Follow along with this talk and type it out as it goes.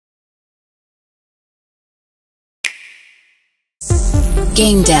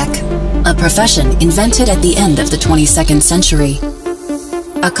Gamedec, a profession invented at the end of the 22nd century.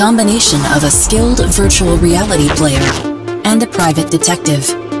 A combination of a skilled virtual reality player and a private detective.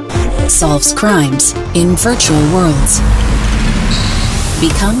 Solves crimes in virtual worlds.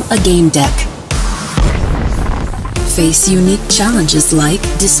 Become a Gamedec. Face unique challenges like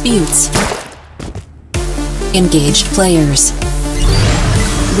disputes, engaged players,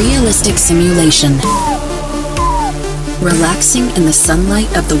 realistic simulation, relaxing in the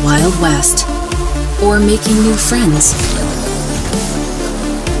sunlight of the Wild West, or making new friends.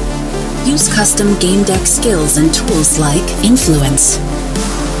 Use custom Gamedec skills and tools like influence,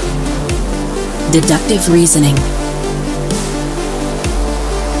 deductive reasoning,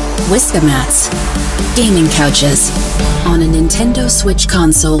 Whiskamats, gaming couches, on a Nintendo Switch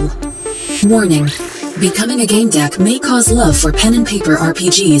console. Warning: becoming a Gamedec may cause love for pen and paper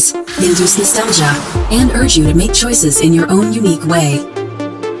RPGs, induce nostalgia, and urge you to make choices in your own unique way.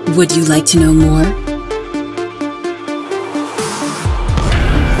 Would you like to know more?